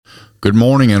Good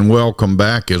morning and welcome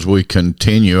back as we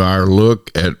continue our look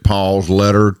at Paul's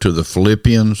letter to the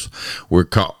Philippians. We're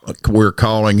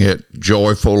calling it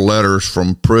Joyful Letters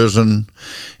from Prison,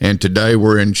 and today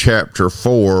we're in chapter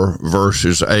 4,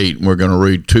 verses 8. We're going to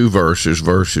read two verses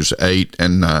 8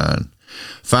 and 9.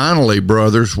 Finally,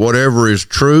 brothers, whatever is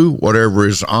true, whatever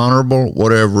is honorable,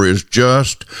 whatever is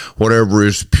just, whatever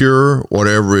is pure,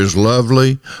 whatever is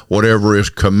lovely, whatever is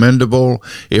commendable,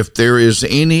 if there is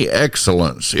any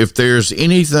excellence, if there is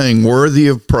anything worthy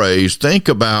of praise, think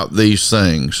about these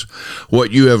things.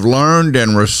 What you have learned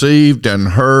and received and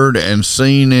heard and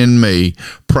seen in me,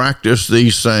 practice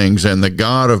these things, and the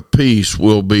God of peace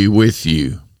will be with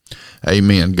you.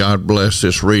 Amen. God bless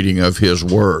this reading of His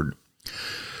Word.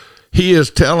 He is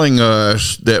telling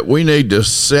us that we need to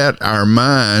set our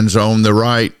minds on the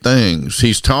right things.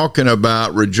 He's talking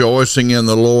about rejoicing in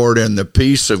the Lord and the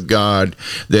peace of God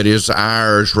that is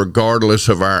ours regardless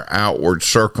of our outward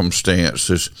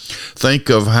circumstances. Think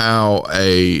of how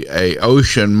a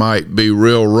ocean might be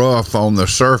real rough on the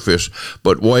surface,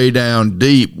 but way down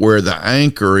deep where the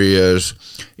anchor is,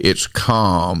 it's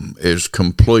calm, it's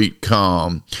complete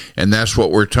calm. And that's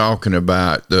what we're talking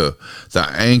about, the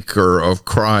anchor of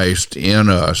Christ in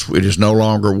us. It is no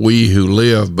longer we who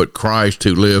live, but Christ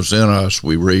who lives in us,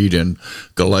 we read in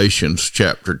Galatians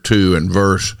chapter 2 and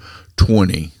verse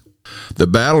 20. The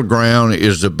battleground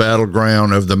is the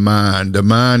battleground of the mind. The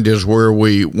mind is where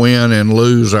we win and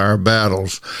lose our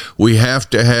battles. We have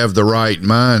to have the right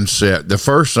mindset. The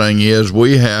first thing is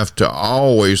we have to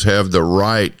always have the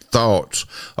right thoughts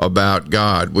about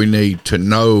God. We need to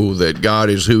know that God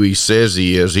is who He says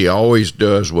He is. He always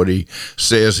does what He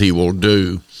says He will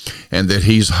do, and that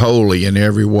He's holy in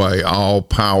every way,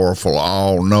 all-powerful,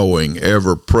 all-knowing,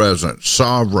 ever-present,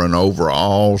 sovereign over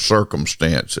all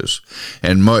circumstances,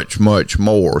 and much, much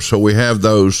more. So we have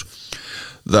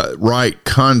the right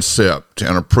concept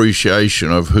and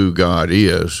appreciation of who God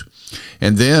is.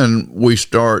 And then we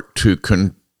start to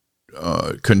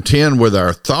contend with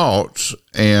our thoughts,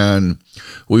 and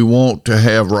we want to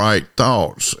have right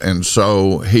thoughts. And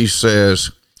so he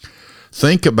says,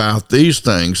 think about these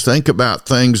things. Think about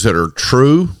things that are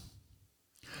true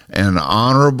and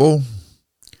honorable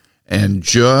and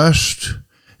just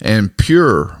and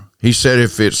pure. He said,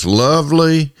 if it's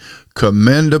lovely,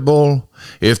 commendable,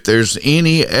 if there's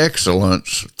any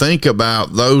excellence, think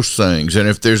about those things. And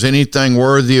if there's anything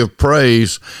worthy of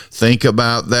praise, think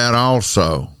about that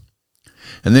also.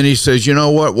 And then he says, you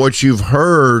know what you've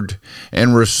heard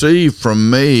and received from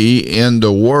me in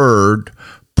the Word,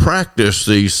 practice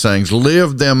these things,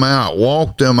 live them out,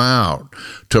 walk them out,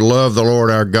 to love the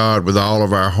Lord our God with all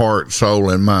of our heart, soul,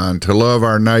 and mind, to love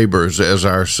our neighbors as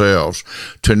ourselves,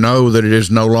 to know that it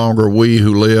is no longer we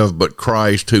who live, but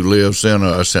Christ who lives in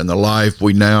us, and the life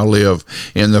we now live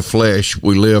in the flesh,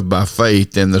 we live by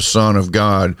faith in the Son of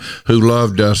God who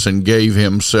loved us and gave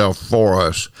Himself for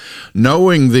us.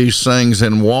 Knowing these things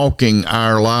and walking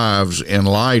our lives in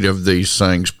light of these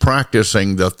things,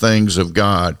 practicing the things of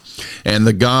God, and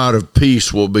the God of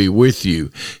peace will be with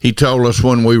you. He told us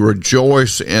when we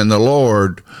rejoice in the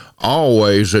Lord,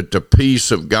 always that the peace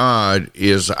of God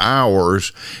is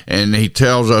ours. And He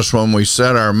tells us when we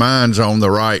set our minds on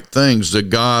the right things, the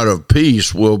God of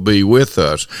peace will be with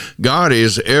us. God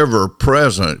is ever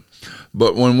present.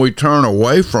 But when we turn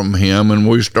away from Him and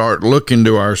we start looking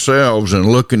to ourselves and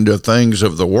looking to things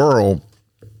of the world,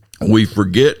 we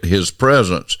forget His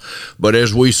presence. But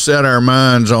as we set our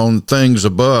minds on things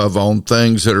above, on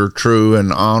things that are true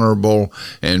and honorable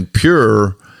and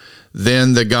pure,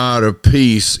 then the God of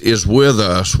peace is with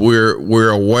us. We're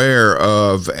aware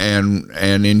of and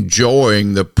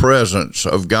enjoying the presence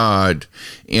of God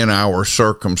in our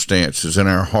circumstances, in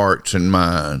our hearts and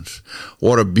minds.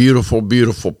 What a beautiful,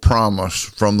 beautiful promise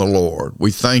from the Lord. We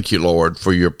thank you, Lord,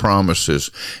 for your promises,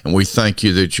 and we thank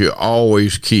you that you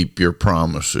always keep your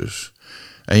promises.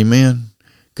 Amen.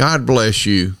 God bless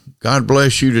you. God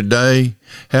bless you today.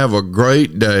 Have a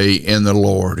great day in the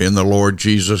Lord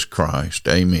Jesus Christ.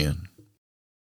 Amen.